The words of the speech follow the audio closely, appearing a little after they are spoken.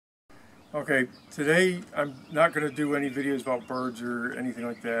Okay, today I'm not going to do any videos about birds or anything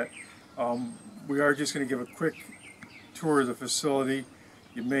like that. We are just going to give a quick tour of the facility.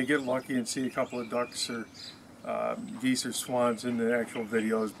 You may get lucky and see a couple of ducks or geese or swans in the actual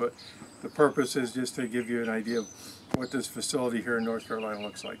videos, but the purpose is just to give you an idea of what this facility here in North Carolina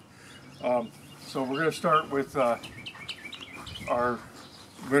looks like. So we're going to start with our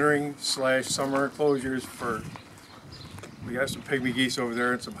wintering / summer enclosures for. We got some pygmy geese over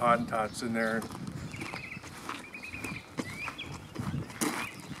there and some Hottentots in there.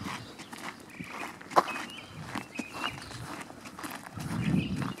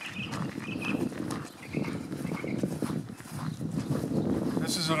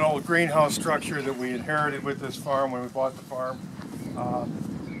 This is an old greenhouse structure that we inherited with this farm when we bought the farm.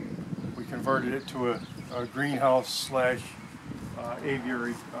 We converted it to a greenhouse /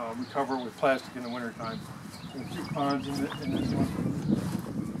 aviary. We cover it with plastic in the wintertime. There's 2 ponds in this one.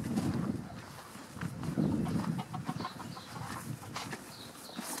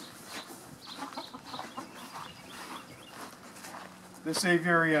 This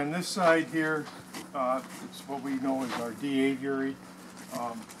aviary on this side here, it's what we know as our D aviary,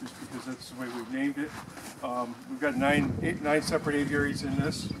 just because that's the way we've named it. We've got nine separate aviaries in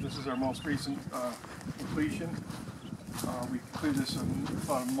this. This is our most recent completion. We completed this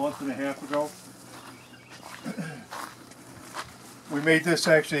about a month and a half ago. We made this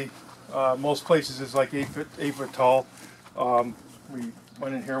actually, most places is like 8 foot tall. We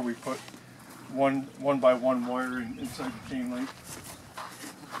went in here, we put one by one wire inside the chain link.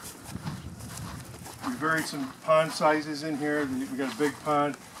 We varied some pond sizes in here. We got a big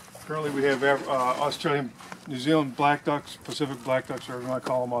pond. Currently we have Australian, New Zealand black ducks, Pacific black ducks, or whatever you want to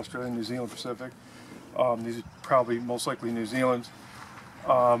call them, Australian, New Zealand, Pacific. These are probably most likely New Zealand's.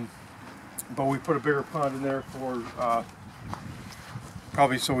 But we put a bigger pond in there for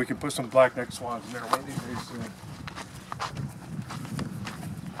probably so we can put some black-necked swans in there one of these days soon.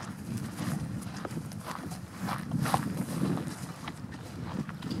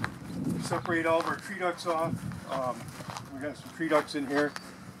 Separate all of our tree ducks off. We got some tree ducks in here.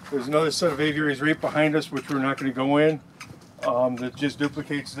 There's another set of aviaries right behind us, which we're not going to go in, that just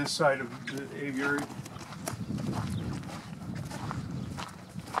duplicates this side of the aviary.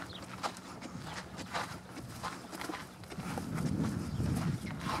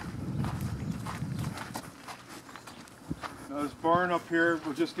 Now this barn up here,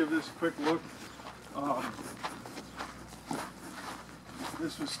 we'll just give this a quick look.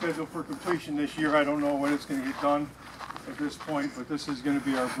 This was scheduled for completion this year. I don't know when it's going to get done at this point, but this is going to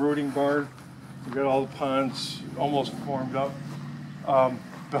be our brooding barn. We've got all the ponds almost formed up.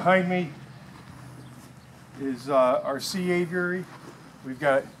 Behind me is our C aviary. We've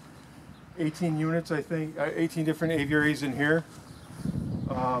got 18 units, I think, 18 different aviaries in here.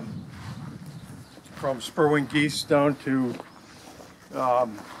 From spur-winged geese down to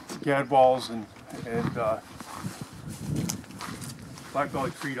gadwalls and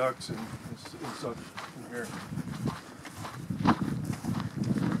black-bellied tree ducks and stuff in here.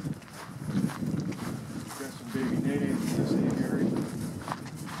 Got some baby natives in this aviary.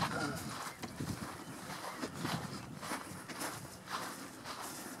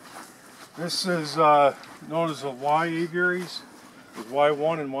 This is known as the Y aviaries, with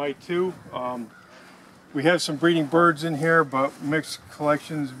Y1 and Y2. We have some breeding birds in here, but mixed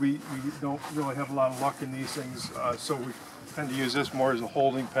collections, we don't really have a lot of luck in these things, so we tend to use this more as a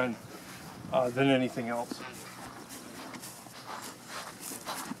holding pen than anything else.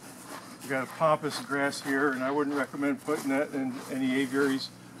 We've got a pampas grass here, and I wouldn't recommend putting that in any aviaries.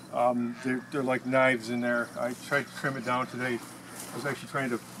 They're like knives in there. I tried to trim it down today. I was actually trying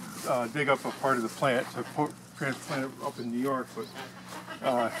to dig up a part of the plant to transplant it up in New York, but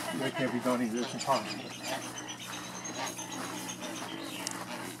that can't be done either. It's impossible.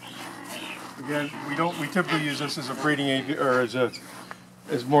 Again, we typically use this as a breeding or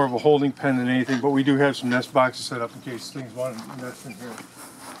as more of a holding pen than anything, but we do have some nest boxes set up in case things want to nest in here.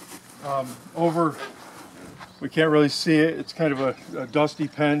 Over, we can't really see it. It's kind of a dusty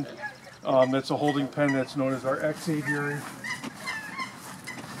pen. That's a holding pen that's known as our X aviary.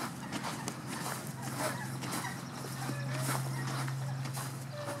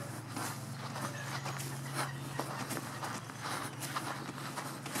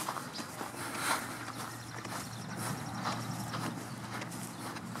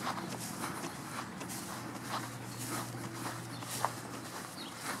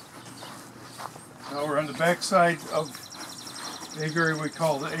 Now we're on the back side of the aviary we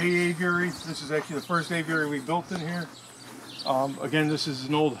call the A aviary. This is actually the first aviary we built in here. Again, this is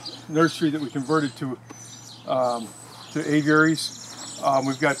an old nursery that we converted to aviaries.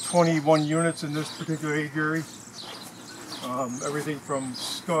 We've got 21 units in this particular aviary. Everything from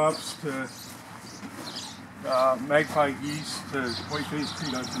scops to magpie geese to white-faced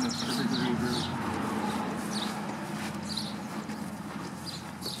tree ducks in this particular aviary.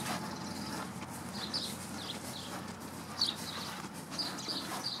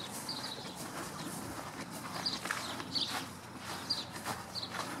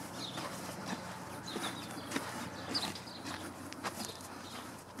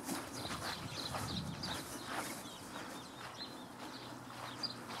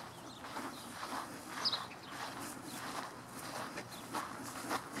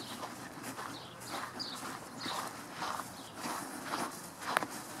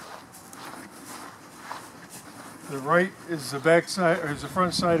 The right is the back side, or is the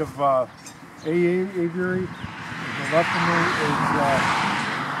front side of A aviary. The left of me is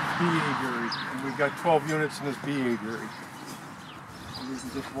B aviary, and we've got 12 units in this B aviary. And we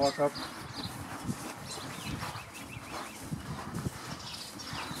can just walk up.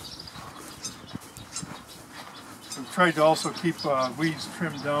 We've tried to also keep weeds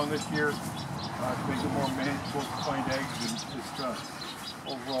trimmed down this year to make it more manageable to find eggs and just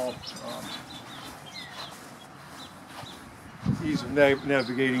overall ease of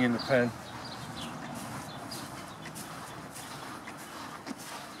navigating in the pen.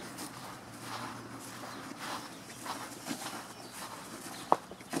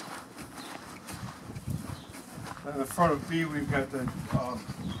 In the front of B, we've got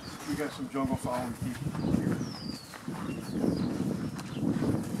some jungle fowl we keep here.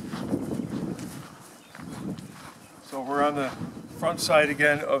 So we're on the front side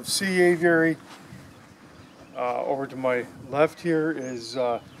again of C aviary. Over to my left here is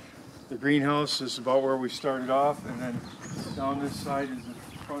the greenhouse. This is about where we started off, and then down this side is the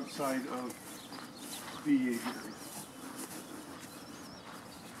front side of B aviary.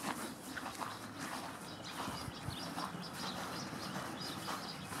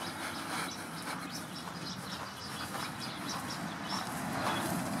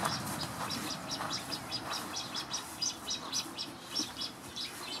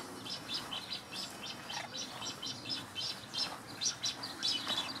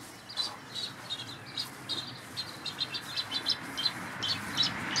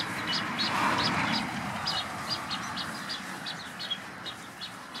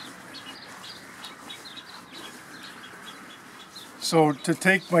 So to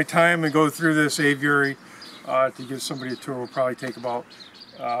take my time and go through this aviary to give somebody a tour will probably take about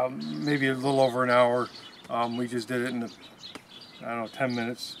maybe a little over an hour. We just did it in, I don't know, 10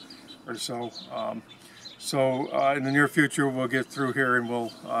 minutes or so. In the near future we'll get through here and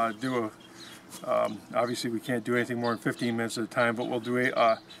we'll do obviously we can't do anything more than 15 minutes at a time, but we'll do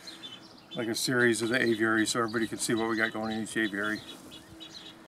like a series of the aviary so everybody can see what we got going in each aviary.